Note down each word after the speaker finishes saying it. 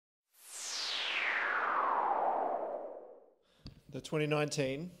The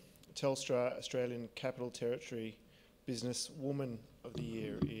 2019 Telstra Australian Capital Territory Business Woman of the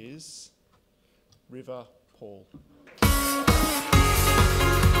Year is River Paul.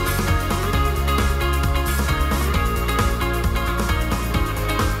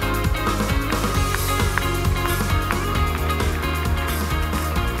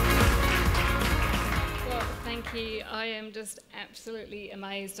 Thank you. I am just absolutely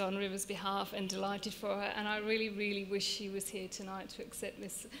amazed on River's behalf and delighted for her, and I really, really wish she was here tonight to accept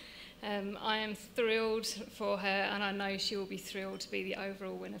this. I am thrilled for her, and I know she will be thrilled to be the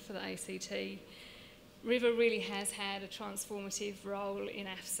overall winner for the ACT. River really has had a transformative role in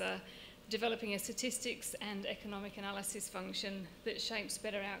AFSA, developing a statistics and economic analysis function that shapes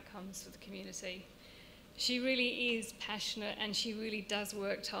better outcomes for the community. She really is passionate, and she really does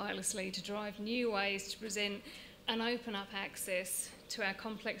work tirelessly to drive new ways to present and open up access to our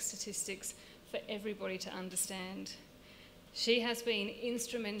complex statistics for everybody to understand. She has been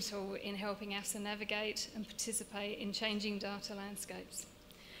instrumental in helping AFSA navigate and participate in changing data landscapes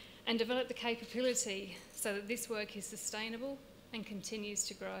and develop the capability so that this work is sustainable and continues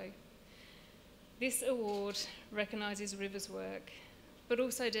to grow. This award recognises River's work, but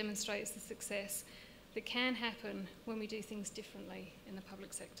also demonstrates the success that can happen when we do things differently in the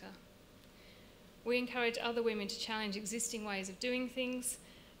public sector. We encourage other women to challenge existing ways of doing things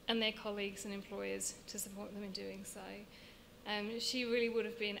and their colleagues and employers to support them in doing so. She really would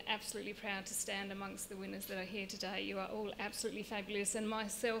have been absolutely proud to stand amongst the winners that are here today. You are all absolutely fabulous, and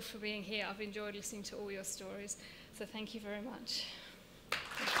myself for being here, I've enjoyed listening to all your stories, so thank you very much.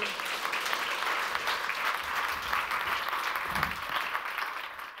 Thank you.